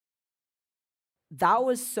that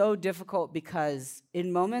was so difficult because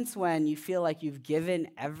in moments when you feel like you've given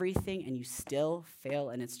everything and you still fail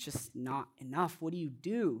and it's just not enough, what do you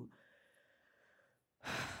do?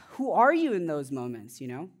 Who are you in those moments, you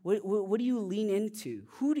know? What do you lean into?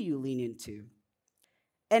 Who do you lean into?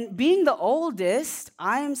 And being the oldest,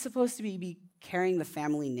 I'm supposed to be carrying the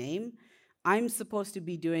family name. I'm supposed to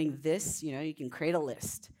be doing this, you know, you can create a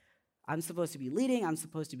list. I'm supposed to be leading, I'm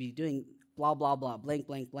supposed to be doing blah, blah, blah, blank,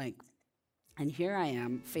 blank, blank. And here I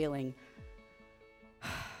am failing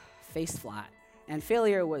face flat. And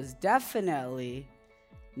failure was definitely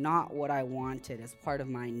not what I wanted as part of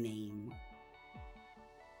my name.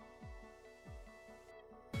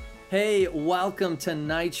 Hey, welcome to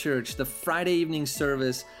Night Church, the Friday evening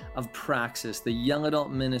service of Praxis, the young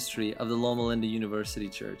adult ministry of the Loma Linda University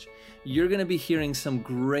Church. You're going to be hearing some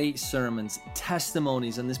great sermons,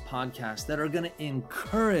 testimonies on this podcast that are going to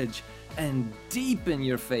encourage and deepen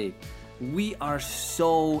your faith. We are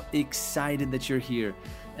so excited that you're here,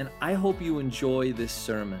 and I hope you enjoy this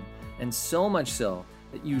sermon, and so much so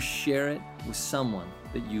that you share it with someone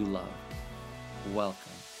that you love. Welcome.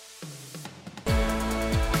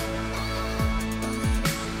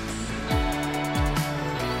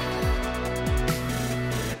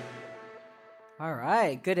 All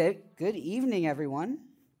right, good evening, everyone.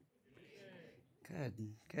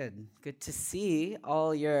 Good to see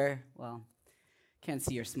all your, well, can't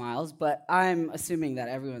see your smiles, but I'm assuming that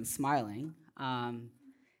everyone's smiling.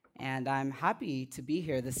 And I'm happy to be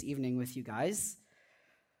here this evening with you guys.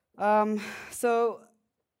 So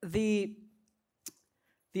the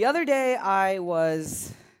other day I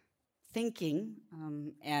was thinking,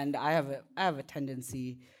 and I have a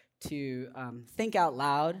tendency to think out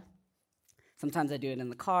loud. Sometimes I do it in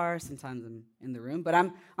the car, sometimes I'm in the room, but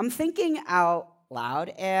I'm thinking out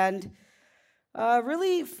loud and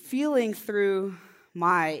really feeling through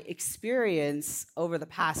my experience over the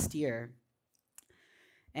past year.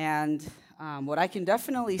 And what I can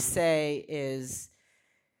definitely say is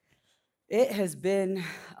it has been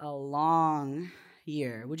a long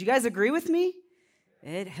year. Would you guys agree with me?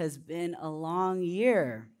 It has been a long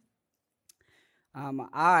year.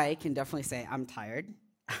 I can definitely say I'm tired.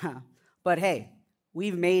 But hey,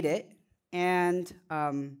 we've made it, and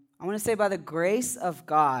I want to say by the grace of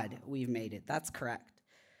God, we've made it. That's correct.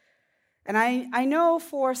 And I know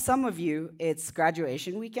for some of you, it's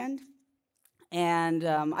graduation weekend, and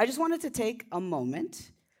I just wanted to take a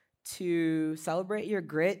moment to celebrate your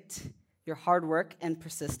grit, your hard work, and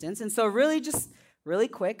persistence. And so really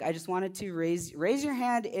quick, I just wanted to raise your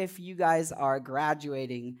hand if you guys are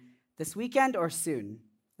graduating this weekend or soon,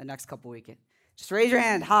 the next couple weekends. Just raise your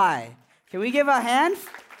hand high. Can we give a hand?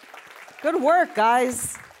 Good work,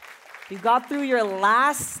 guys. You got through your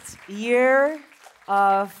last year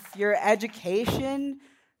of your education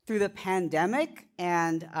through the pandemic,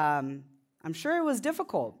 and I'm sure it was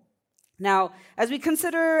difficult. Now, as we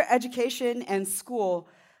consider education and school,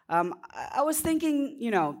 I was thinking,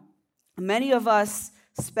 you know, many of us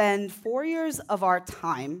spend 4 years of our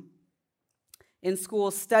time in school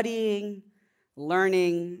studying,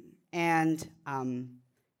 learning, and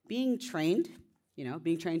being trained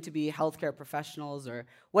to be healthcare professionals or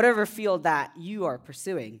whatever field that you are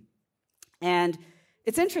pursuing. And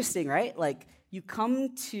it's interesting, right? Like you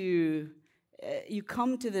come to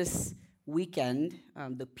this weekend,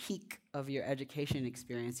 the peak of your education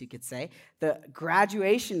experience, you could say, the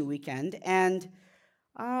graduation weekend, and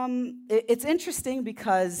it's interesting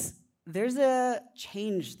because there's a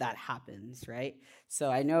change that happens, right?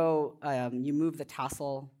 So I know you move the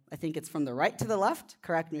tassel. I think it's from the right to the left.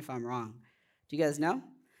 Correct me if I'm wrong. Do you guys know?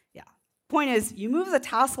 Yeah. Point is, you move the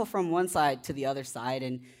tassel from one side to the other side,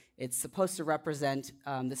 and it's supposed to represent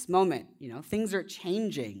this moment. You know, things are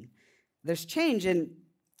changing. There's change, and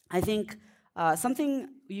I think something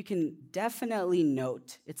you can definitely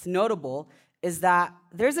note, it's notable, is that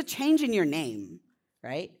there's a change in your name,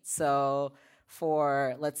 right? So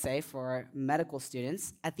let's say for medical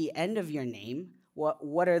students, at the end of your name,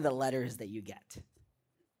 what are the letters that you get?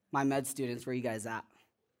 My med students, where are you guys at?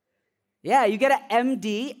 Yeah, you get an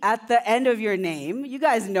MD at the end of your name. You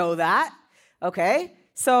guys know that, okay?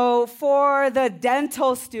 So for the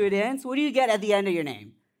dental students, what do you get at the end of your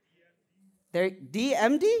name? They're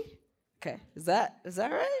DMD? Okay, is that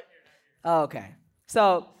right? Oh, okay.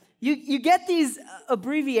 So you get these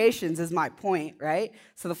abbreviations is my point, right?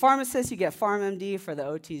 So the pharmacist, you get PharmMD. For the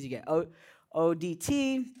OTs, you get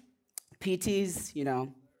ODT. PTs, you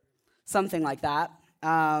know, something like that.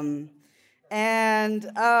 Here's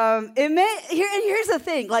the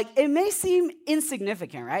thing, like it may seem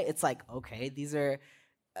insignificant, right? It's like, okay, these are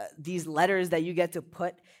these letters that you get to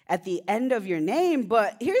put at the end of your name.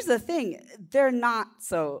 But here's the thing, they're not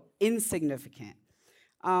so insignificant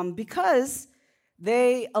because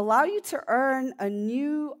they allow you to earn a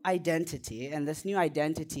new identity. And this new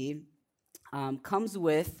identity comes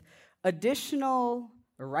with additional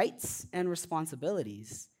rights and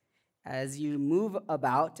responsibilities as you move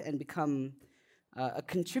about and become a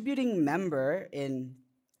contributing member in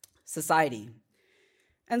society.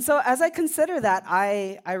 And so as I consider that,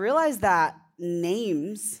 I realize that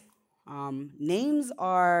names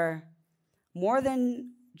are more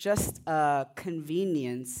than just a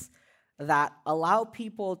convenience that allow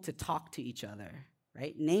people to talk to each other,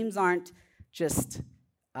 right? Names aren't just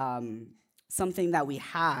something that we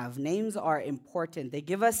have. Names are important. They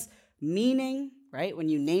give us meaning, right? When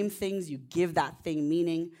you name things, you give that thing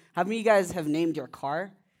meaning. How many of you guys have named your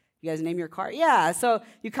car? You guys name your car? Yeah, so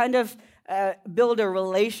you kind of build a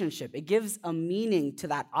relationship. It gives a meaning to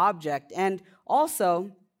that object. And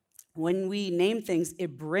also, when we name things,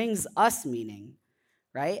 it brings us meaning,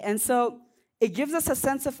 right? And so it gives us a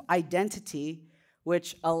sense of identity,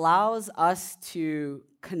 which allows us to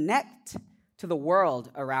connect to the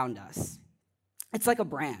world around us. It's like a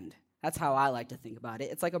brand. That's how I like to think about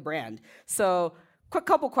it. It's like a brand. So, quick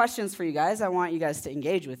couple questions for you guys. I want you guys to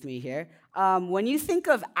engage with me here. When you think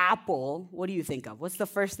of Apple, what do you think of? What's the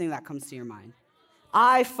first thing that comes to your mind?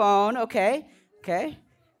 iPhone, okay.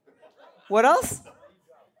 What else?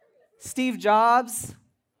 Steve Jobs.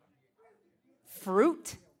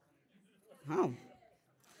 Fruit. Oh.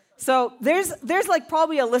 So there's like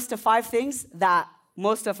probably a list of 5 things that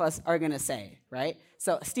most of us are going to say, right?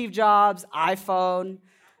 So Steve Jobs, iPhone,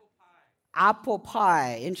 apple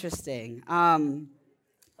pie. Interesting.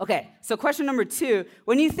 Okay, so question number 2.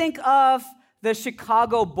 When you think of the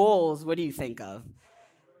Chicago Bulls, what do you think of?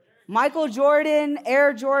 Michael Jordan,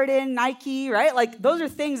 Air Jordan, Nike, right? Like those are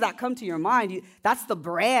things that come to your mind. That's the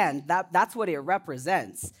brand. That's what it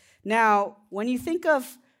represents. Now, when you think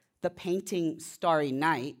of the painting Starry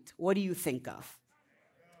Night, what do you think of?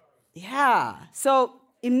 Yeah. So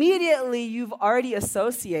immediately you've already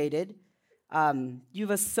associated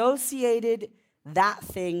that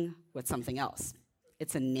thing with something else.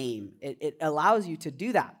 It's a name. It allows you to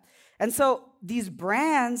do that. And so these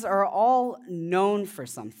brands are all known for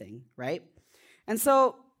something, right? And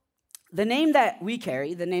so the name that we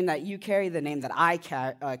carry, the name that you carry, the name that I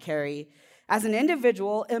carry, as an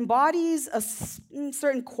individual embodies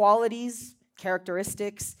certain qualities,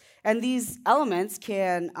 characteristics, and these elements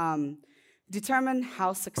can determine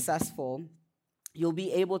how successful you'll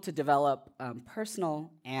be able to develop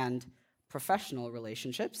personal and professional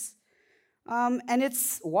relationships. And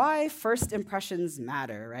it's why first impressions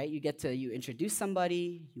matter, right? You introduce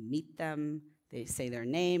somebody, you meet them, they say their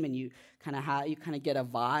name, and you kind of get a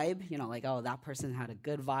vibe, like, oh, that person had a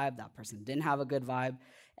good vibe, that person didn't have a good vibe,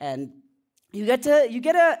 and you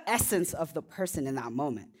get an essence of the person in that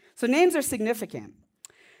moment. So names are significant.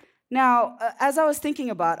 Now, as I was thinking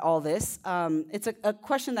about all this, it's a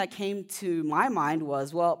question that came to my mind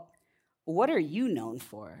was, well, what are you known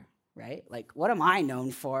for, right? Like, what am I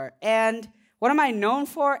known for? And what am I known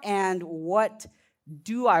for, and what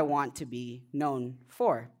do I want to be known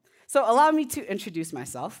for? So allow me to introduce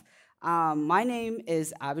myself. My name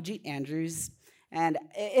is Abhijit Andrews, and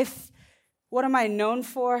what am I known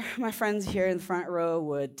for? My friends here in the front row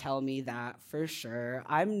would tell me that for sure.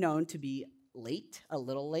 I'm known to be late, a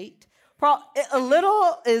little late. A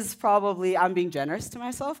little is probably, I'm being generous to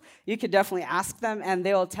myself. You could definitely ask them, and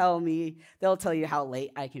they'll tell you how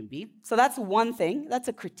late I can be. So that's one thing. That's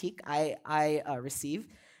a critique I receive.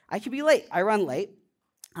 I can be late. I run late.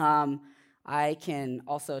 I can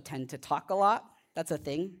also tend to talk a lot. That's a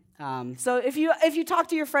thing. So if you talk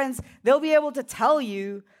to your friends, they'll be able to tell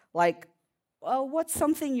you, like, well, what's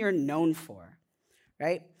something you're known for,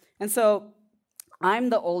 right? And so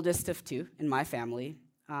I'm the oldest of 2 in my family.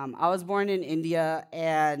 I was born in India,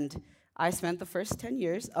 and I spent the first 10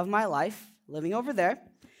 years of my life living over there.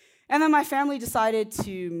 And then my family decided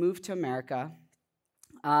to move to America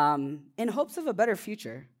in hopes of a better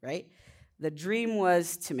future, right? The dream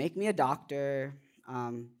was to make me a doctor,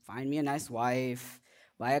 find me a nice wife,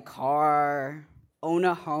 buy a car, own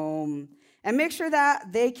a home, and make sure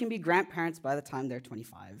that they can be grandparents by the time they're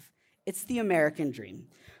 25. It's the American dream.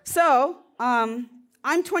 So,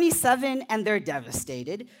 I'm 27, and they're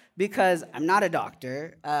devastated because I'm not a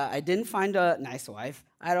doctor. I didn't find a nice wife.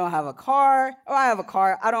 I don't have a car. Oh, I have a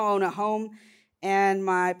car. I don't own a home. And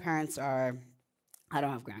my parents they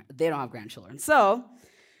don't have grandchildren. So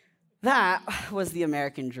that was the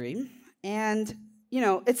American dream. And,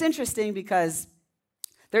 it's interesting because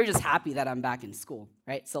they're just happy that I'm back in school,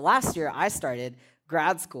 right? So last year, I started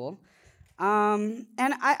grad school. And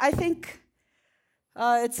I think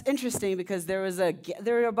it's interesting because I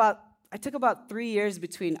took about 3 years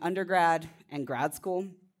between undergrad and grad school.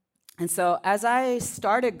 And so as I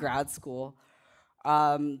started grad school,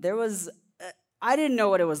 I didn't know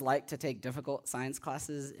what it was like to take difficult science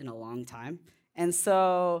classes in a long time. And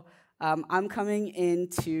so I'm coming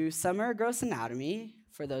into summer gross anatomy,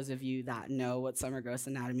 for those of you that know what summer gross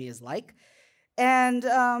anatomy is like. And,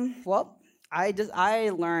 I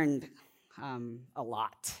learned a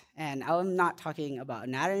lot. And I'm not talking about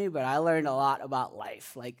anatomy, but I learned a lot about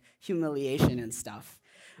life, like humiliation and stuff.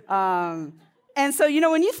 And so,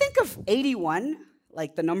 when you think of 81,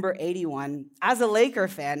 like the number 81, as a Laker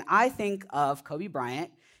fan, I think of Kobe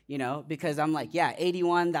Bryant, because I'm like, yeah,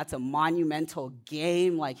 81, that's a monumental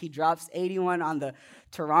game. Like, he drops 81 on the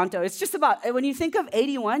Toronto. It's just about, when you think of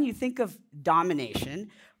 81, you think of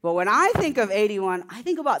domination. But when I think of 81, I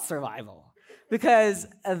think about survival. Because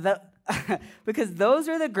because those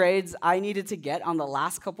are the grades I needed to get on the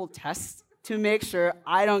last couple tests to make sure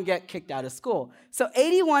I don't get kicked out of school. So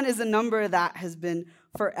 81 is a number that has been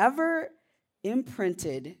forever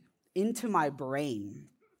imprinted into my brain.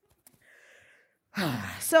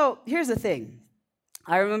 So here's the thing.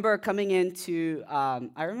 I remember coming into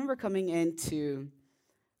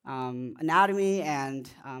anatomy, and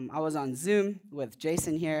I was on Zoom with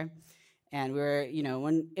Jason here, and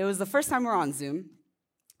when it was the first time we were on Zoom,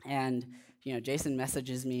 and Jason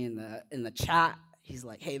messages me in the chat. He's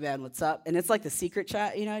like, "Hey man, what's up?" And it's like the secret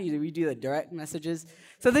chat, we do the direct messages.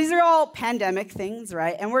 So these are all pandemic things,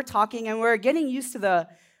 right? And we're talking, and we're getting used to the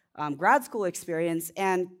grad school experience.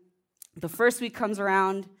 And the first week comes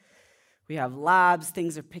around, we have labs,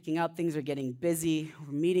 things are picking up, things are getting busy,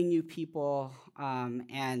 we're meeting new people,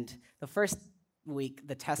 and the first week,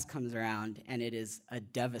 the test comes around, and it is a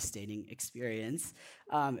devastating experience.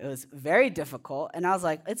 It was very difficult, and I was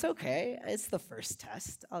like, it's okay. It's the first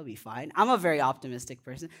test. I'll be fine. I'm a very optimistic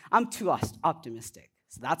person. I'm too optimistic,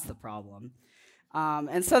 so that's the problem.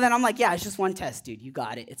 And so then I'm like, yeah, it's just one test, dude. You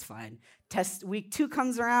got it. It's fine. Test week 2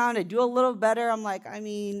 comes around. I do a little better. I'm like,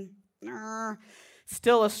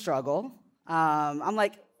 still a struggle. I'm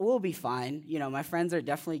like, we'll be fine. My friends are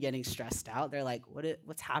definitely getting stressed out. They're like,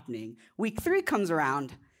 what's happening? Week 3 comes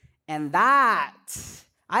around, and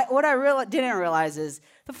what I didn't realize is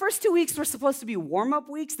the first 2 weeks were supposed to be warm-up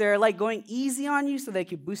weeks. They're like going easy on you so they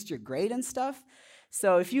could boost your grade and stuff.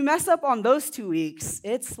 So if you mess up on those 2 weeks,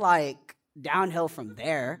 it's like downhill from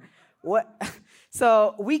there.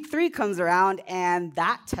 So week 3 comes around, and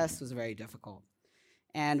that test was very difficult.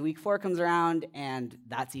 And week 4 comes around, and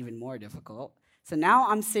that's even more difficult. So now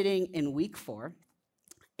I'm sitting in week 4,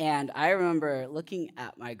 and I remember looking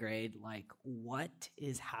at my grade like, what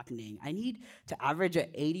is happening? I need to average at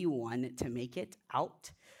 81 to make it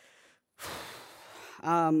out.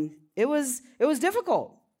 It was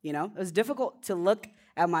difficult, It was difficult to look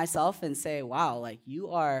at myself and say, wow, like you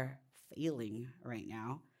are failing right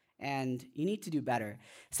now, and you need to do better.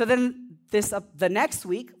 So then the next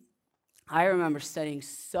week, I remember studying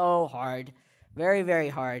so hard, very, very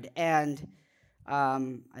hard, and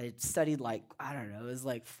I studied it was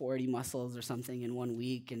like 40 muscles or something in 1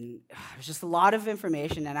 week, and it was just a lot of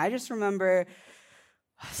information. And I just remember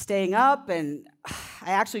staying up, and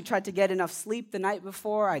I actually tried to get enough sleep the night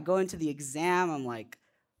before. I go into the exam, I'm like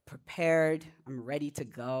prepared, I'm ready to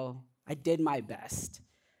go. I did my best.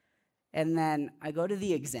 And then I go to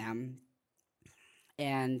the exam,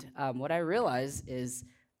 and what I realized is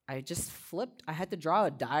I had to draw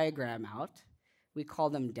a diagram out. We call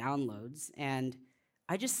them downloads, and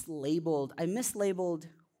I mislabeled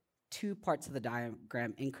 2 parts of the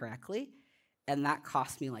diagram incorrectly, and that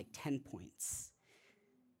cost me like 10 points.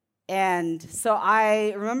 And so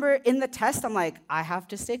I remember in the test, I'm like, I have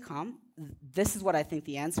to stay calm. This is what I think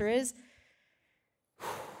the answer is.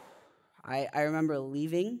 I remember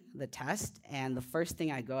leaving the test, and the first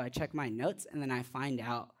thing I check my notes, and then I find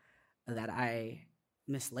out that I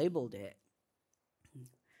mislabeled it.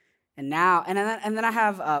 And then I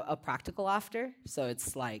have a practical after, so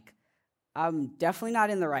it's like I'm definitely not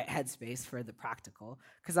in the right headspace for the practical,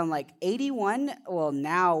 because I'm like 81. Well,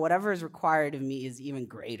 now whatever is required of me is even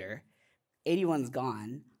greater. 81's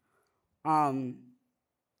gone,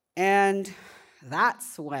 and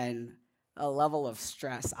that's when a level of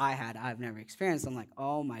stress I've never experienced. I'm like,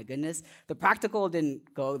 oh my goodness, the practical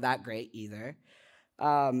didn't go that great either,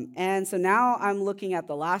 and so now I'm looking at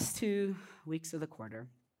the last 2 weeks of the quarter.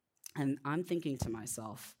 And I'm thinking to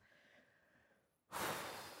myself,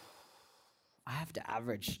 I have to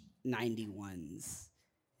average 91s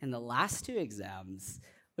in the last 2 exams,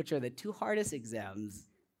 which are the 2 hardest exams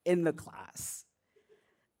in the class.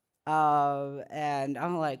 And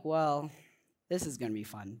I'm like, well, this is going to be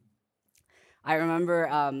fun. I remember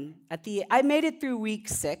I made it through week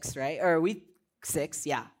 6, right? Or week 6,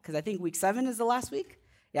 yeah, because I think week 7 is the last week.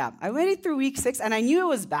 Yeah, I made it through week 6, and I knew it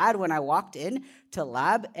was bad when I walked in to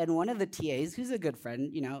lab, and one of the TAs, who's a good friend,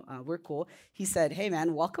 we're cool, he said, hey,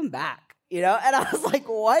 man, welcome back, and I was like,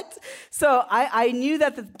 what? So I knew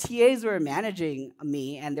that the TAs were managing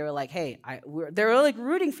me, and they were like, hey, they were like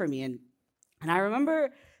rooting for me, and I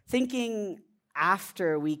remember thinking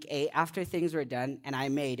after week 8, after things were done, and I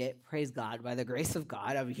made it, praise God, by the grace of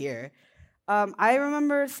God, I'm here, I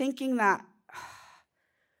remember thinking that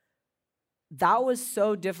was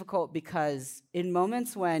so difficult because in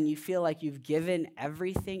moments when you feel like you've given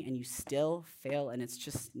everything and you still fail and it's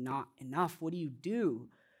just not enough, what do you do?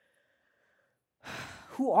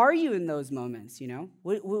 Who are you in those moments,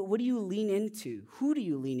 What do you lean into? Who do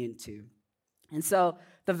you lean into? And so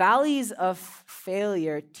the valleys of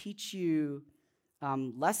failure teach you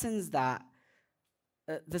lessons that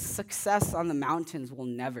the success on the mountains will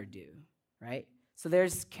never do, right? So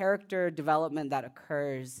there's character development that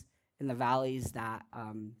occurs in the valleys that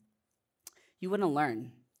you wouldn't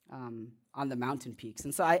learn on the mountain peaks.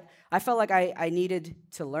 And so I felt like I needed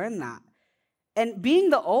to learn that. And being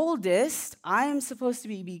the oldest, I'm supposed to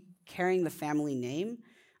be carrying the family name.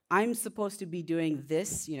 I'm supposed to be doing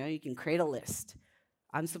this, you can create a list.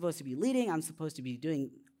 I'm supposed to be leading. I'm supposed to be doing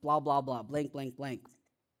blah, blah, blah, blank, blank, blank.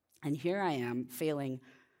 And here I am failing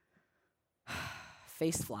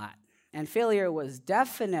face flat. And failure was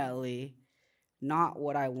definitely not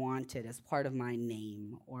what I wanted as part of my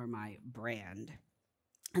name or my brand.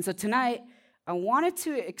 And so tonight, I wanted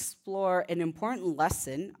to explore an important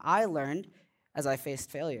lesson I learned as I faced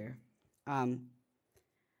failure.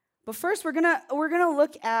 But first, we're gonna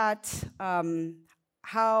look at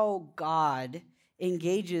how God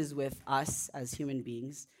engages with us as human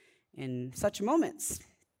beings in such moments,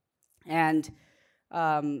 and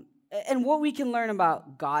what we can learn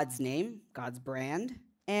about God's name, God's brand,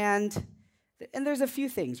 and there's a few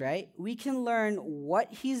things, right? We can learn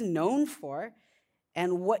what he's known for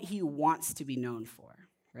and what he wants to be known for,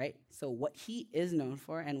 right? So what he is known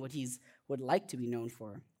for and what he's would like to be known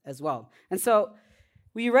for as well. And so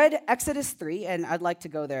we read Exodus 3, and I'd like to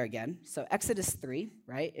go there again. So Exodus 3,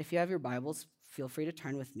 right? If you have your Bibles, feel free to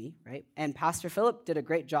turn with me, right? And Pastor Philip did a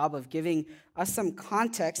great job of giving us some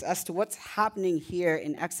context as to what's happening here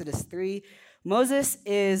in Exodus 3. Moses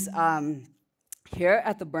is here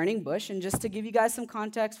at the burning bush, and just to give you guys some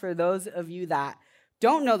context for those of you that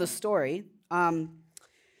don't know the story,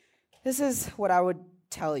 this is what I would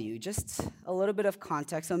tell you, just a little bit of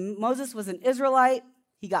context. So Moses was an Israelite.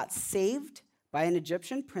 He got saved by an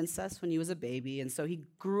Egyptian princess when he was a baby, and so he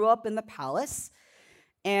grew up in the palace,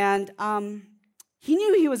 and he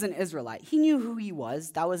knew he was an Israelite. He knew who he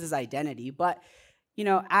was. That was his identity, but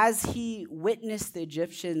as he witnessed the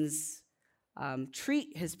Egyptians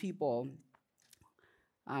treat his people,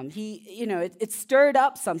 it stirred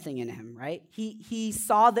up something in him, right? He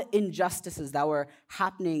saw the injustices that were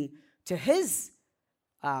happening to his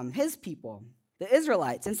people, the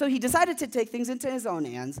Israelites. And so he decided to take things into his own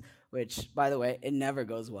hands, which, by the way, it never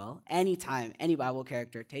goes well. Anytime any Bible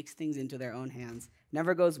character takes things into their own hands,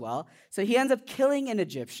 never goes well. So he ends up killing an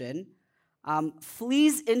Egyptian,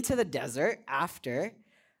 flees into the desert after,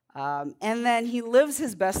 and then he lives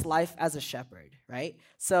his best life as a shepherd, right?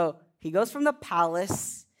 So he goes from the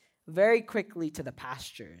palace very quickly to the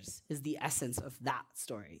pastures, is the essence of that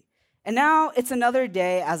story. And now it's another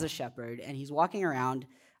day as a shepherd, and he's walking around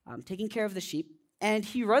taking care of the sheep, and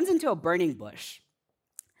he runs into a burning bush.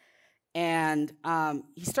 And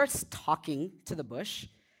he starts talking to the bush,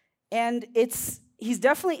 and he's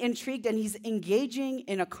definitely intrigued, and he's engaging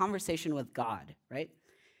in a conversation with God, right?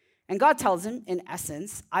 And God tells him, in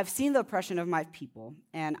essence, I've seen the oppression of my people,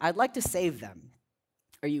 and I'd like to save them.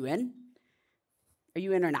 Are you in? Are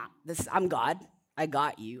you in or not? I'm God. I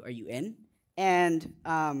got you. Are you in? And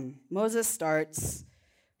Moses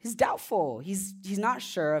he's doubtful. He's not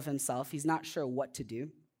sure of himself. He's not sure what to do.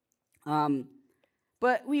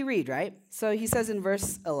 But we read, right? So he says in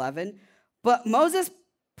verse 11, but Moses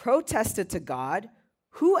protested to God,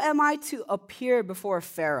 who am I to appear before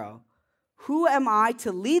Pharaoh? Who am I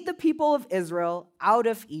to lead the people of Israel out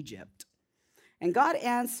of Egypt? And God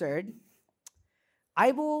answered,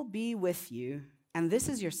 I will be with you, and this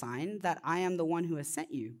is your sign that I am the one who has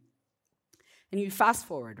sent you. And you fast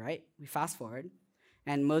forward, right? We fast forward,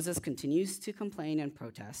 and Moses continues to complain and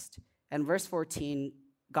protest. And verse 14,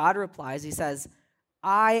 God replies, he says,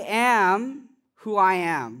 I am who I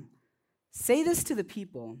am. Say this to the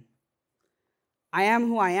people. I am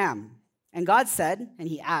who I am. And God said, and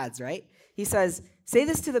he adds, right? He says, say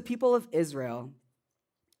this to the people of Israel,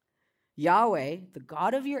 Yahweh, the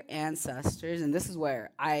God of your ancestors, and this is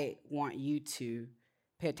where I want you to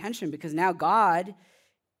pay attention, because now God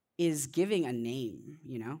is giving a name,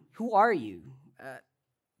 Who are you?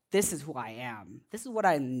 This is who I am. This is what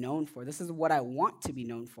I'm known for. This is what I want to be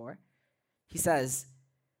known for. He says,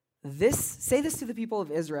 say this to the people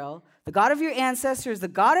of Israel, the God of your ancestors, the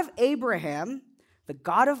God of Abraham, the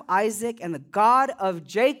God of Isaac, and the God of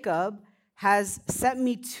Jacob has sent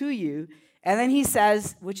me to you. And then he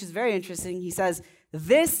says, which is very interesting, he says,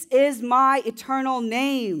 this is my eternal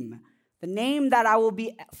name, the name that I will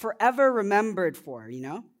be forever remembered for,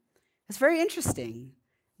 It's very interesting.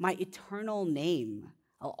 My eternal name.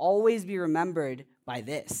 I'll always be remembered by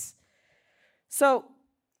this. So,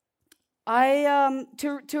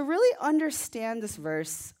 to really understand this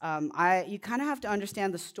verse, you kind of have to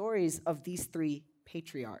understand the stories of these three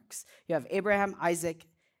patriarchs. You have Abraham, Isaac,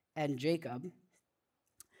 and Jacob.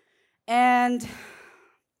 And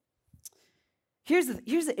here's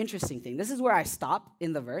the interesting thing. This is where I stop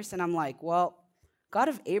in the verse, and I'm like, well, God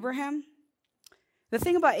of Abraham. The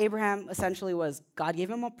thing about Abraham essentially was God gave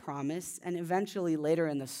him a promise, and eventually later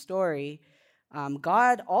in the story,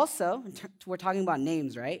 God also, we're talking about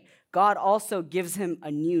names, right? God also gives him a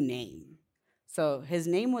new name. So his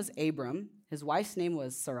name was Abram, his wife's name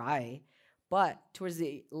was Sarai, but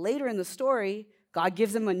later in the story, God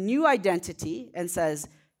gives him a new identity and says,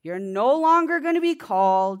 you're no longer going to be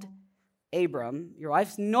called Abram, your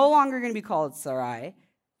wife's no longer going to be called Sarai,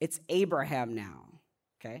 it's Abraham now,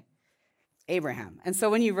 okay? Abraham. And so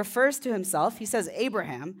when he refers to himself, he says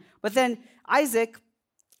Abraham, but then Isaac's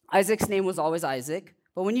name was always Isaac,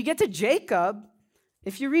 but when you get to Jacob,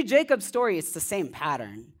 if you read Jacob's story, it's the same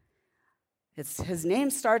pattern. His name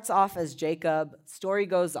starts off as Jacob, story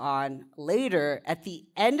goes on. Later, at the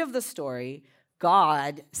end of the story,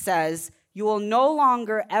 God says, you will no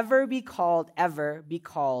longer ever be called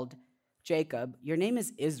Jacob. Your name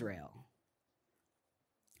is Israel.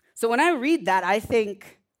 So when I read that, I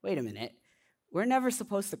think, wait a minute, we're never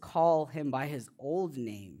supposed to call him by his old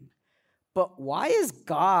name. But why is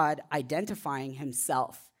God identifying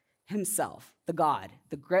himself, the God,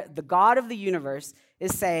 the God of the universe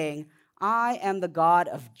is saying, I am the God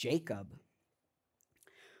of Jacob?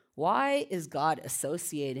 Why is God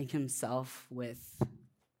associating himself with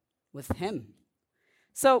him?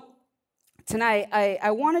 So tonight,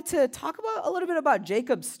 I wanted to talk about a little bit about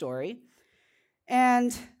Jacob's story.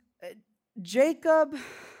 And Jacob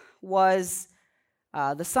was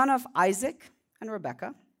the son of Isaac and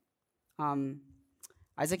Rebekah.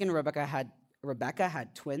 Isaac and Rebekah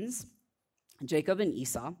had twins, Jacob and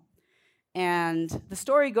Esau. And the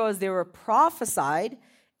story goes they were prophesied,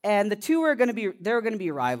 and the two were going to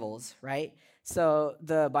be rivals, right? So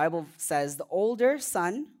the Bible says the older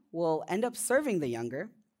son will end up serving the younger.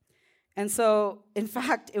 And so, in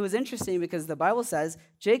fact, it was interesting because the Bible says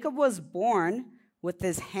Jacob was born with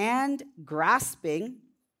his hand grasping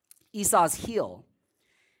Esau's heel.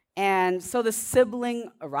 And so the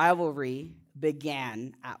sibling rivalry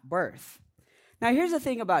began at birth. Now, here's the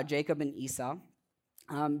thing about Jacob and Esau.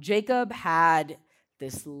 Jacob had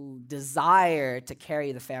this desire to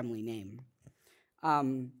carry the family name.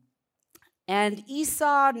 And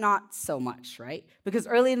Esau, not so much, right? Because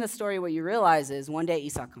early in the story, what you realize is one day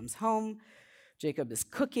Esau comes home, Jacob is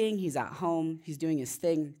cooking, he's at home, he's doing his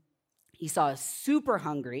thing. Esau is super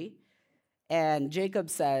hungry, and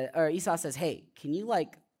Esau says, hey, can you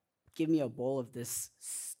give me a bowl of this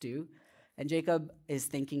stew? And Jacob is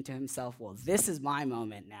thinking to himself, well, this is my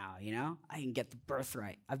moment now, I can get the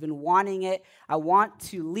birthright. I've been wanting it. I want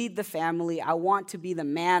to lead the family. I want to be the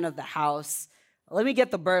man of the house. Let me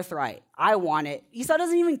get the birthright. I want it. Esau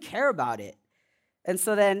doesn't even care about it. And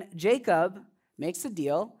so then Jacob makes a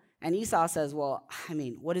deal, and Esau says, well,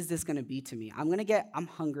 what is this going to be to me? I'm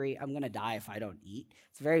hungry. I'm going to die if I don't eat.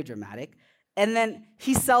 It's very dramatic. And then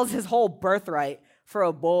he sells his whole birthright for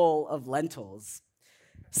a bowl of lentils.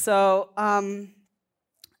 So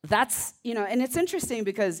that's, and it's interesting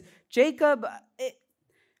because Jacob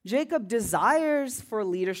desires for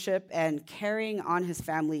leadership and carrying on his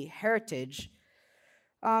family heritage.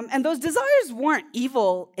 And those desires weren't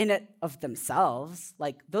evil in it of themselves.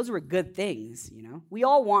 Those were good things, We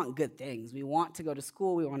all want good things. We want to go to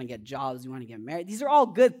school. We want to get jobs. We want to get married. These are all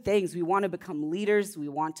good things. We want to become leaders. We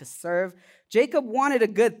want to serve. Jacob wanted a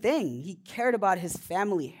good thing. He cared about his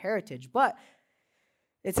family heritage. But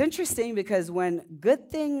it's interesting because when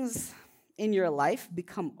good things in your life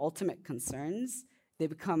become ultimate concerns, they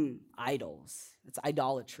become idols. It's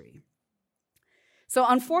idolatry. So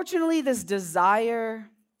unfortunately, this desire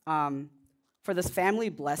for this family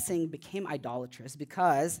blessing became idolatrous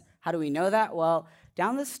because How do we know that? Well,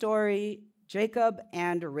 down the story, Jacob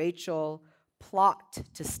and Rachel plot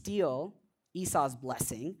to steal Esau's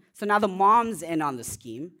blessing. So now the mom's in on the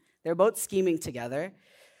scheme. They're both scheming together.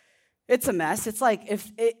 It's a mess. It's like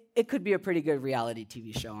if it could be a pretty good reality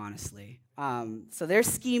TV show, honestly. So they're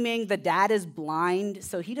scheming. The dad is blind,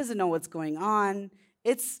 so he doesn't know what's going on.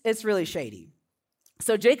 It's really shady.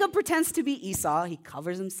 So Jacob pretends to be Esau. He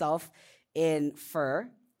covers himself in fur.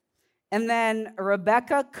 And then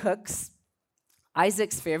Rebekah cooks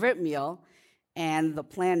Isaac's favorite meal, and the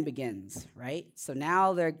plan begins, right? So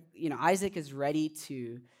now Isaac is ready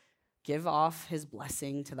to give off his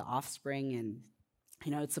blessing to the offspring,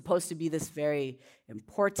 and it's supposed to be this very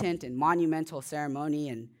important and monumental ceremony,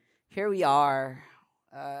 and here we are,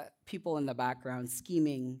 people in the background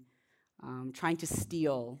scheming, trying to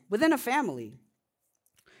steal within a family.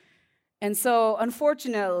 And so,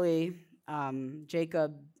 unfortunately,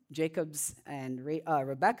 Jacob's and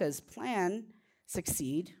Rebekah's plan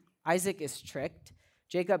succeed. Isaac is tricked.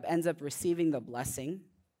 Jacob ends up receiving the blessing.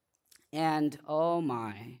 And oh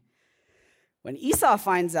my, when Esau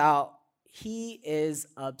finds out, he is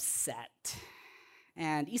upset.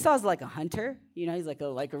 And Esau's like a hunter, he's like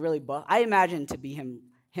a really buff. I imagine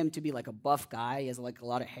him to be like a buff guy. He has like a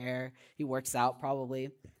lot of hair. He works out probably.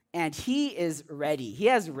 And he is ready. He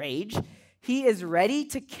has rage. He is ready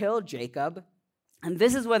to kill Jacob. And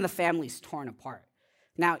this is when the family's torn apart.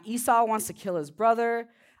 Now, Esau wants to kill his brother.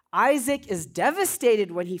 Isaac is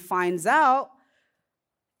devastated when he finds out.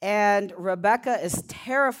 And Rebekah is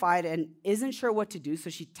terrified and isn't sure what to do. So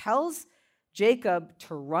she tells Jacob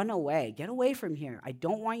to run away. Get away from here. I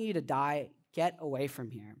don't want you to die. Get away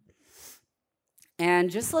from here.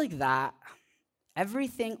 And just like that,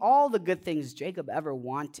 everything, all the good things Jacob ever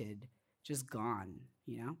wanted, just gone,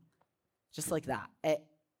 Just like that.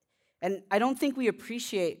 And I don't think we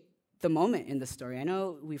appreciate the moment in the story. I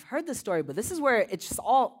know we've heard the story, but this is where it just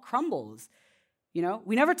all crumbles.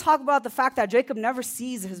 We never talk about the fact that Jacob never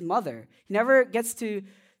sees his mother. He never gets to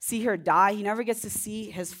see her die. He never gets to see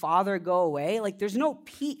his father go away. Like, there's no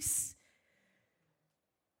peace.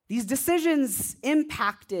 These decisions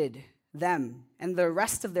impacted them and the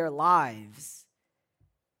rest of their lives.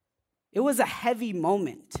 It was a heavy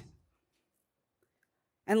moment.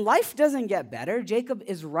 And life doesn't get better. Jacob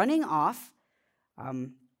is running off.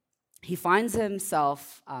 He finds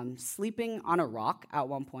himself sleeping on a rock at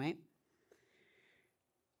one point.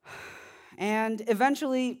 And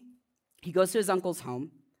eventually, he goes to his uncle's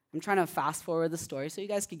home. I'm trying to fast forward the story so you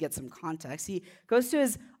guys can get some context. He goes to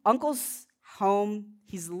his uncle's home.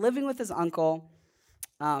 He's living with his uncle.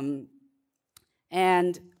 And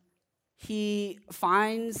he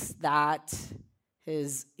finds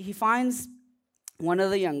one of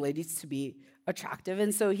the young ladies to be attractive.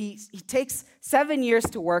 And so he takes 7 years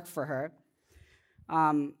to work for her.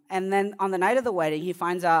 And then on the night of the wedding, he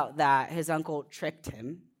finds out that his uncle tricked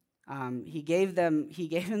him. He gave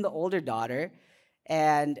him the older daughter.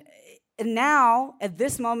 And now, at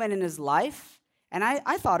this moment in his life, and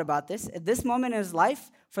I thought about this, at this moment in his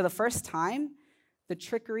life, for the first time, the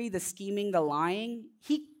trickery, the scheming, the lying,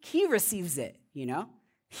 he receives it,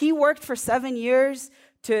 He worked for 7 years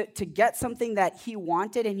to get something that he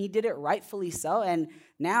wanted, and he did it rightfully so. And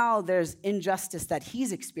now there's injustice that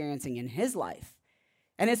he's experiencing in his life.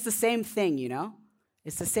 And it's the same thing,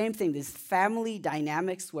 It's the same thing, these family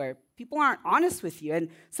dynamics where people aren't honest with you. And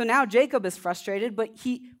so now Jacob is frustrated, but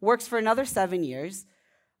he works for another 7 years,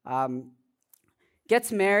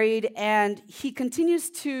 gets married, and he continues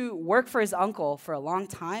to work for his uncle for a long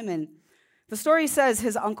time. And the story says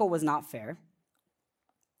his uncle was not fair.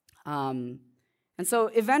 And so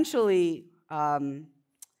eventually,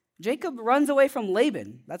 Jacob runs away from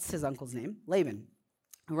Laban. That's his uncle's name, Laban.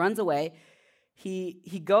 He runs away.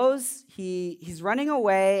 He's running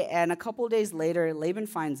away, and a couple of days later, Laban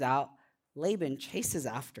finds out. Laban chases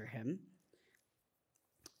after him.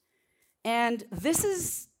 And this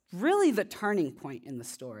is really the turning point in the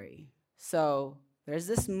story. So there's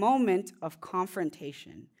this moment of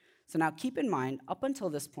confrontation. So now keep in mind, up until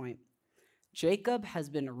this point, Jacob has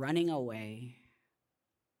been running away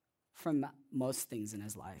from most things in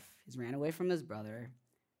his life. He's ran away from his brother.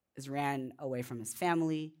 He's ran away from his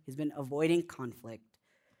family. He's been avoiding conflict.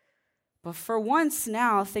 But for once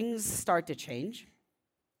now, things start to change.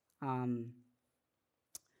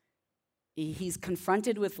 He's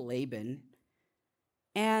confronted with Laban,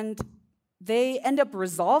 and they end up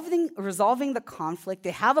resolving the conflict.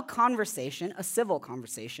 They have a conversation, a civil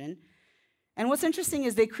conversation. And what's interesting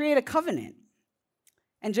is they create a covenant.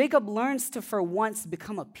 And Jacob learns to, for once,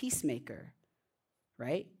 become a peacemaker,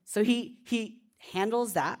 right? So he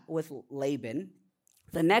handles that with Laban.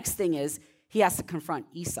 The next thing is he has to confront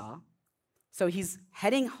Esau. So he's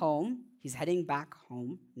heading home. He's heading back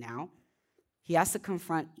home now. He has to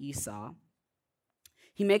confront Esau.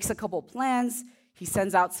 He makes a couple plans. He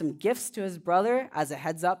sends out some gifts to his brother as a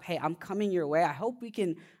heads up. Hey, I'm coming your way. I hope we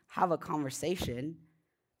can have a conversation.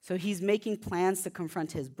 So he's making plans to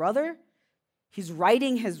confront his brother. He's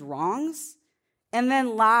righting his wrongs. And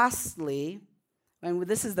then lastly, and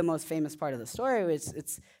this is the most famous part of the story,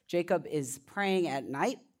 it's Jacob is praying at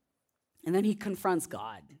night, and then he confronts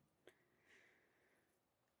God.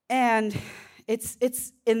 And it's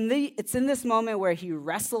in this moment where he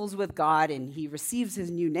wrestles with God and he receives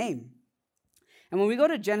his new name. And when we go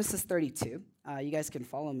to Genesis 32, you guys can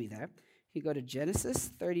follow me there. You go to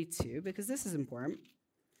Genesis 32 because this is important.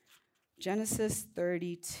 Genesis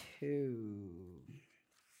 32.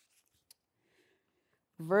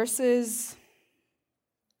 Verses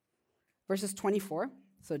 24.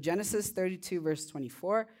 So Genesis 32, verse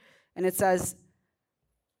 24. And it says,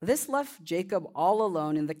 "This left Jacob all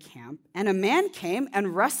alone in the camp, and a man came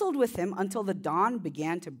and wrestled with him until the dawn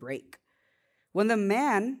began to break. When the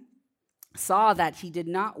man saw that he did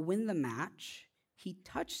not win the match, he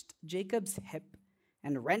touched Jacob's hip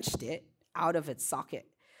and wrenched it out of its socket.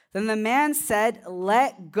 Then the man said,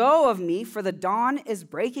 'Let go of me, for the dawn is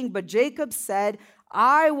breaking.' But Jacob said,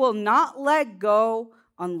 'I will not let go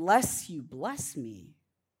unless you bless me.'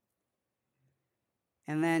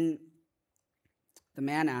 And then the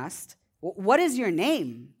man asked, 'What is your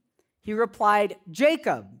name?' He replied,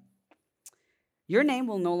 'Jacob.' 'Your name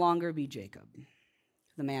will no longer be Jacob,'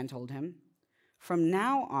 the man told him. 'From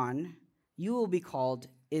now on, you will be called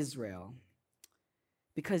Israel,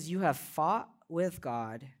 because you have fought with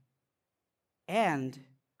God and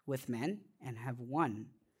with men and have won.'"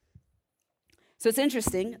 So it's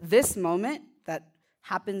interesting, this moment that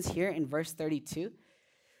happens here in verse 32,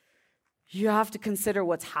 you have to consider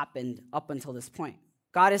what's happened up until this point.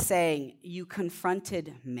 God is saying, you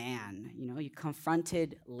confronted man. You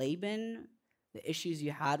confronted Laban, the issues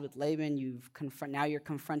you had with Laban. Now you're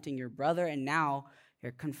confronting your brother, and now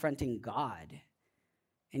you're confronting God.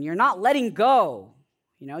 And you're not letting go.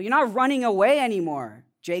 You're not running away anymore,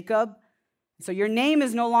 Jacob. So your name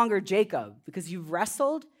is no longer Jacob because you've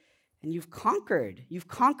wrestled and you've conquered. You've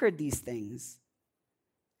conquered these things.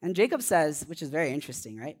 And Jacob says, which is very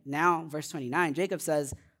interesting, right? Now, verse 29, Jacob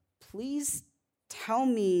says, "Please tell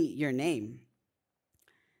me your name."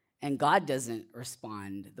 And God doesn't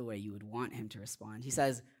respond the way you would want him to respond. He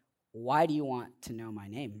says, "Why do you want to know my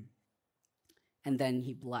name?" And then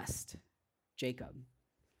he blessed Jacob.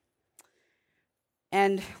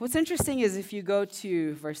 And what's interesting is if you go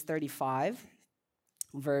to verse 35,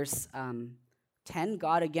 verse 10,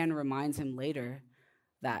 God again reminds him later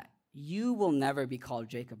that you will never be called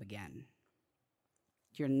Jacob again.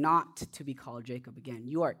 You're not to be called Jacob again.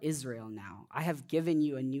 You are Israel now. I have given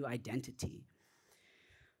you a new identity.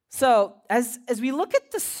 So as we look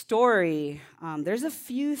at the story, there's a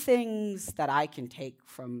few things that I can take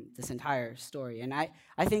from this entire story. And I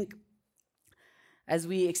think as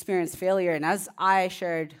we experience failure, and as I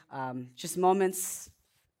shared just moments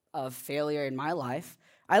of failure in my life,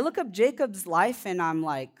 I look up Jacob's life and I'm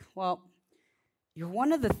like, well, you're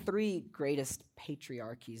one of the three greatest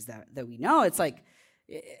patriarchies that we know. It's like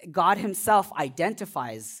God himself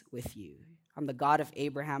identifies with you. I'm the God of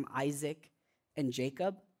Abraham, Isaac, and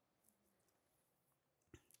Jacob.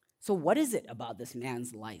 So what is it about this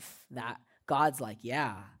man's life that God's like,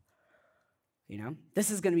 yeah,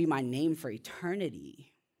 this is going to be my name for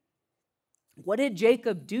eternity? What did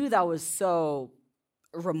Jacob do that was so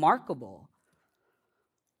remarkable?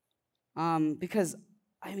 Because,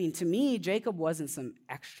 to me, Jacob wasn't some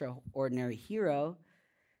extraordinary hero.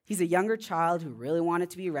 He's a younger child who really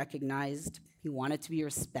wanted to be recognized. He wanted to be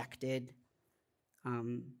respected.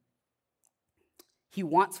 He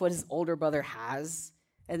wants what his older brother has.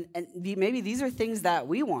 And maybe these are things that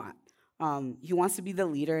we want. He wants to be the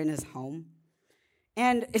leader in his home.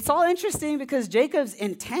 And it's all interesting because Jacob's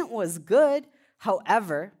intent was good.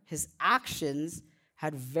 However, his actions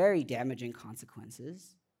had very damaging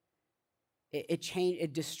consequences.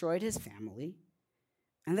 It destroyed his family.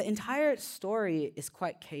 And the entire story is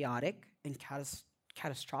quite chaotic and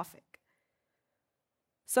catastrophic.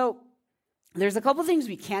 So there's a couple things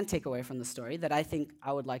we can take away from the story that I think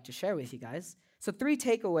I would like to share with you guys. So 3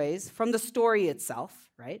 takeaways from the story itself,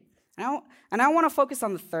 right? And I want to focus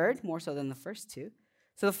on the third more so than the first 2.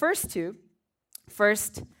 So the first 2,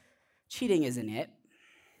 cheating isn't it.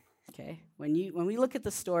 Okay? When we look at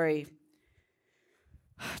the story,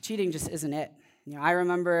 cheating just isn't it. I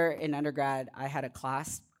remember in undergrad, I had a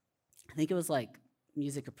class, I think it was like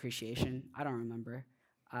music appreciation. I don't remember.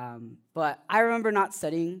 But I remember not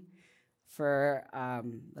studying for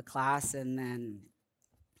the class, and then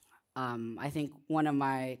I think one of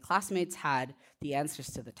my classmates had the answers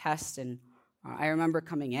to the test, and I remember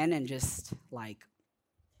coming in and just like,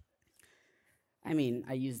 I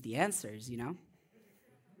used the answers,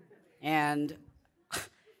 and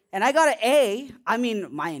I got an A.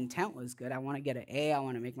 My intent was good. I want to get an A. I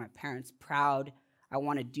want to make my parents proud. I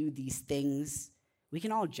want to do these things. We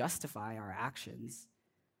can all justify our actions.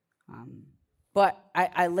 But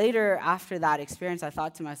I later, after that experience, I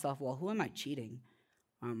thought to myself, well, who am I cheating?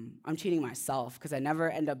 I'm cheating myself because I never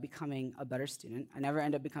end up becoming a better student. I never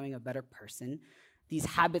end up becoming a better person. These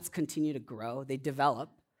habits continue to grow. They develop.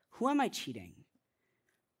 Who am I cheating?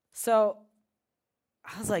 So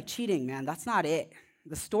I was like, cheating, man, that's not it.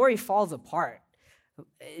 The story falls apart.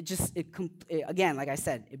 Again, like I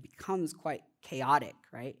said, it becomes quite chaotic,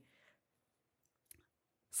 right?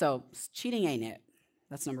 So cheating ain't it.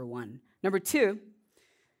 That's number one. Number two,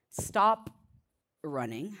 stop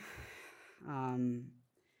running.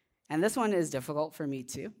 And this one is difficult for me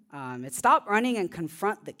too. It's stop running and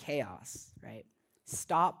confront the chaos, right?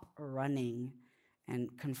 Stop running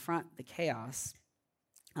and confront the chaos.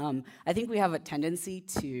 I think we have a tendency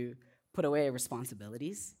to put away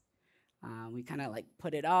responsibilities. We kind of like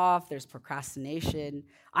put it off. There's procrastination.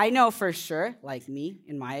 I know for sure, like me,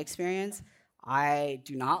 in my experience, I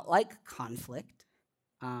do not like conflict.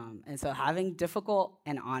 And so having difficult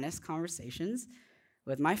and honest conversations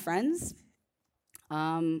with my friends,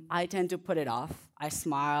 I tend to put it off. I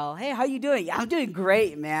smile. Hey, how you doing? Yeah, I'm doing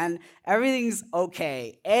great, man. Everything's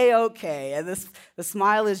okay. A-okay. And the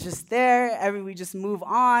smile is just there. We just move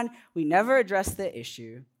on. We never address the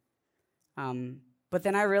issue. But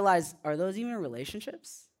then I realized, are those even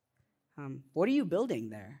relationships? What are you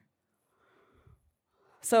building there?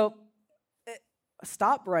 So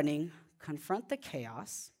stop running, confront the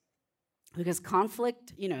chaos, because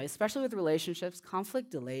conflict, especially with relationships,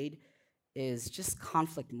 conflict delayed is just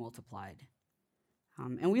conflict multiplied.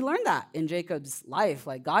 And we learned that in Jacob's life.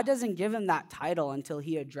 Like, God doesn't give him that title until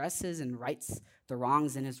he addresses and rights the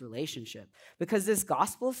wrongs in his relationship. Because this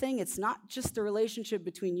gospel thing, it's not just a relationship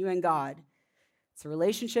between you and God. It's a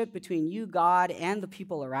relationship between you, God, and the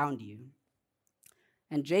people around you.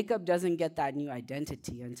 And Jacob doesn't get that new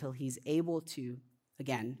identity until he's able to,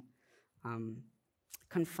 again,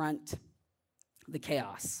 confront the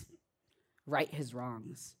chaos, right his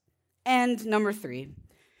wrongs. And number three,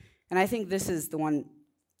 and I think this is the one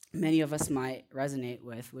many of us might resonate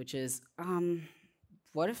with, which is,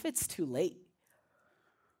 what if it's too late?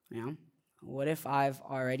 What if I've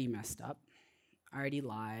already messed up? I already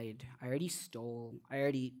lied. I already stole. I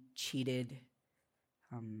already cheated.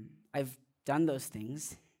 I've done those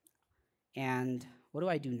things. And what do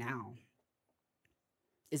I do now?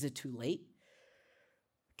 Is it too late?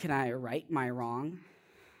 Can I right my wrong?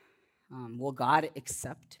 Will God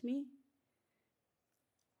accept me?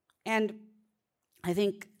 And I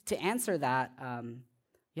think to answer that,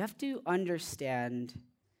 you have to understand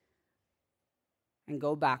and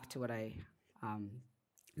go back to what I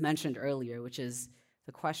mentioned earlier, which is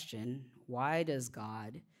the question, why does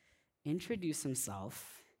God introduce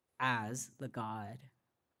himself as the God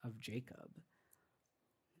of Jacob?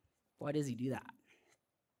 Why does he do that?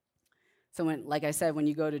 So like I said, when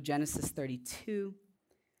you go to Genesis 32,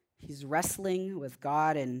 he's wrestling with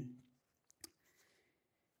God, and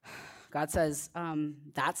God says,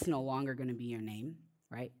 that's no longer going to be your name,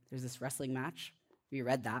 right? There's this wrestling match. We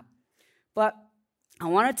read that. But I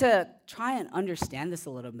wanted to try and understand this a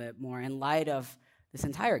little bit more in light of this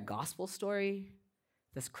entire gospel story,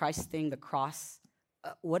 this Christ thing, the cross.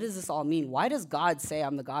 What does this all mean? Why does God say,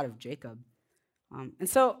 I'm the God of Jacob? And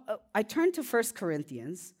so I turned to 1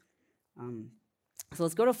 Corinthians. So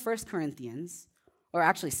let's go to 1 Corinthians, or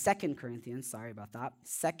actually 2 Corinthians, sorry about that.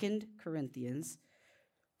 2 Corinthians,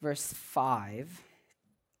 verse 5.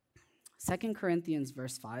 2 Corinthians,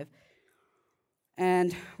 verse 5.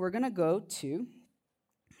 And we're going to go to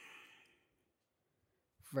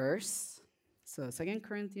so 2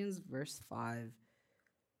 Corinthians, verse 5.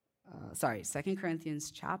 2 Corinthians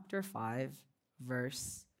chapter 5,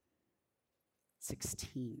 verse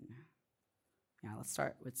 16. Yeah, let's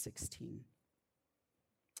start with 16.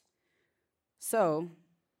 So,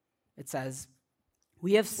 it says,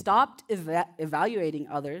 we have stopped evaluating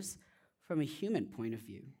others from a human point of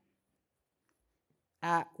view.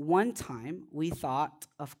 At one time, we thought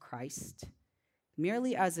of Christ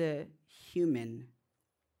merely as a human.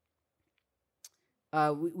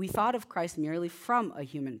 We thought of Christ merely from a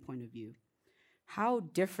human point of view. How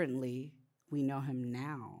differently we know him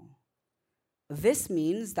now. This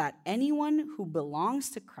means that anyone who belongs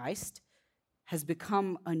to Christ has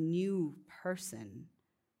become a new person.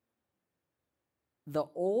 the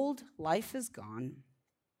old life is gone,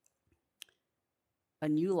 a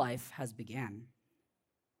new life has began.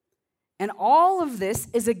 And all of this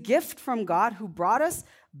is a gift from God who brought us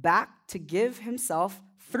back to give himself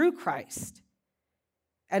through Christ.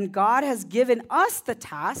 And God has given us the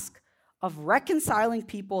task of reconciling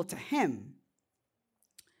people to him.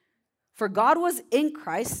 For God was in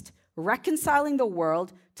Christ, reconciling the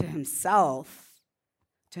world to himself,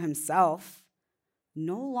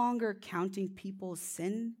 no longer counting people's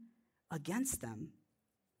sin against them.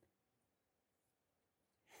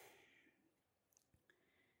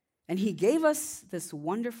 And he gave us this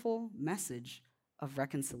wonderful message of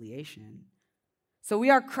reconciliation. So we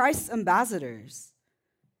are Christ's ambassadors,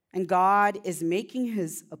 and God is making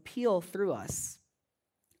his appeal through us.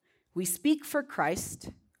 We speak for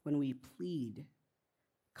Christ when we plead,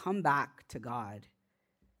 come back to God.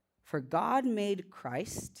 For God made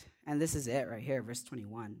Christ, and this is it right here, verse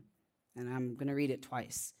 21, and I'm going to read it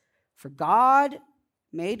twice. For God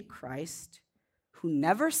made Christ, who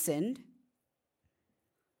never sinned,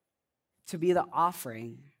 to be the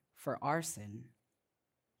offering for our sin,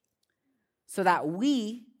 so that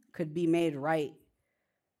we could be made right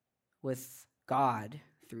with God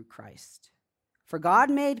through Christ. For God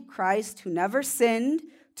made Christ, who never sinned,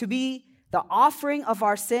 to be the offering of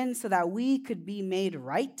our sin, so that we could be made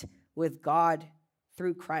right with God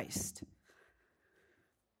through Christ.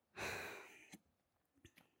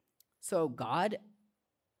 So God,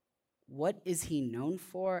 what is he known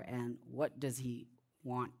for, and what does he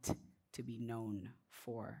want to be known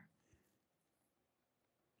for?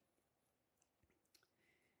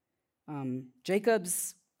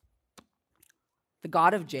 Jacob's, the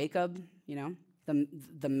God of Jacob,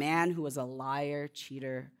 the man who was a liar,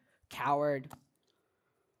 cheater, coward.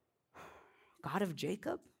 God of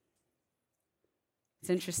Jacob? It's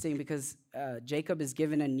interesting because Jacob is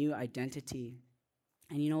given a new identity.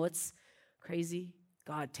 And you know what's crazy?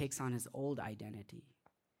 God takes on his old identity.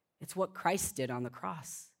 It's what Christ did on the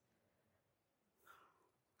cross.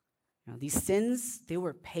 These sins, they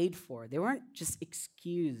were paid for. They weren't just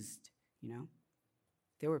excused,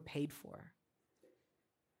 They were paid for.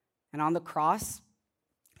 And on the cross,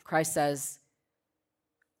 Christ says,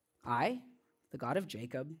 I, the God of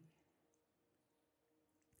Jacob,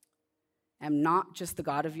 am not just the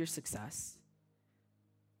God of your success.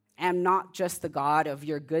 Am not just the God of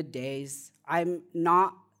your good days. I'm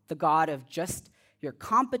not the God of just your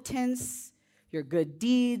competence, your good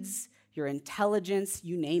deeds, your intelligence,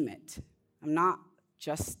 you name it. I'm not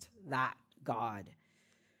just that God.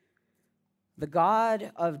 The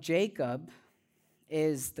God of Jacob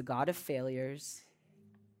is the God of failures,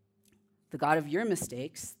 the God of your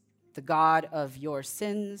mistakes, the God of your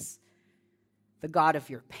sins, the God of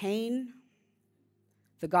your pain,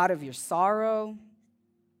 the God of your sorrow,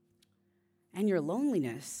 and your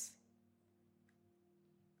loneliness.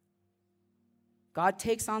 God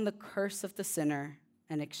takes on the curse of the sinner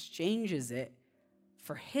and exchanges it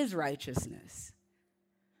for his righteousness.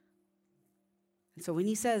 And so when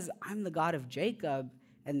he says, I'm the God of Jacob,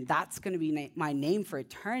 and that's going to be my name for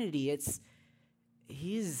eternity,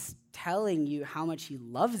 he's telling you how much he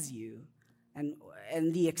loves you and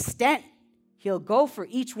the extent he'll go for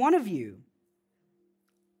each one of you.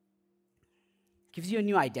 Gives you a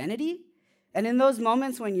new identity. And in those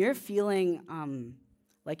moments when you're feeling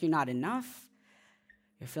like you're not enough,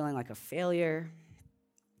 you're feeling like a failure,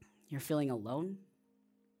 you're feeling alone,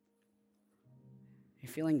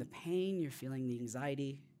 you're feeling the pain, you're feeling the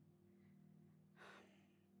anxiety,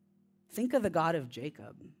 think of the God of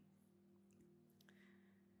Jacob.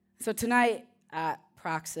 So tonight at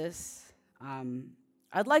Praxis,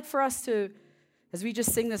 I'd like for us to, as we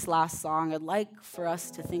just sing this last song, I'd like for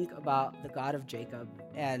us to think about the God of Jacob.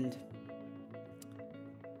 And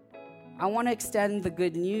I want to extend the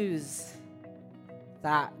good news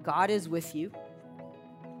that God is with you.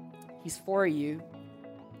 He's for you.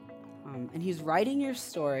 And he's writing your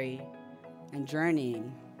story and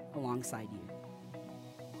journeying alongside you.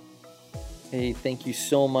 Hey, thank you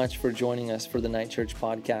so much for joining us for the Night Church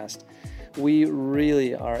podcast. We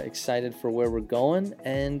really are excited for where we're going,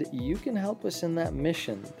 and you can help us in that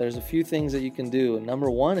mission. There's a few things that you can do. Number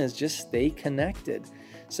one is just stay connected.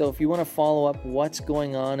 So if you want to follow up what's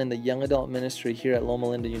going on in the young adult ministry here at Loma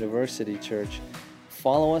Linda University Church,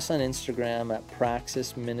 follow us on Instagram at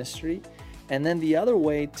Praxis Ministry. And then the other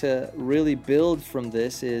way to really build from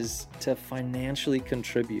this is to financially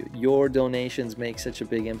contribute. Your donations make such a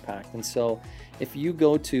big impact. And so if you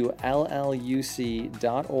go to lluc.org/give,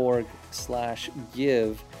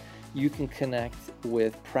 you can connect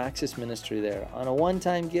with Praxis Ministry there on a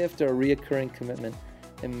one-time gift or a reoccurring commitment.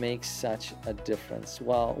 It makes such a difference.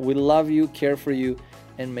 Well, we love you, care for you,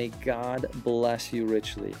 and may God bless you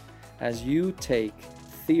richly as you take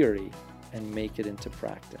theory and make it into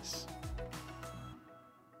practice.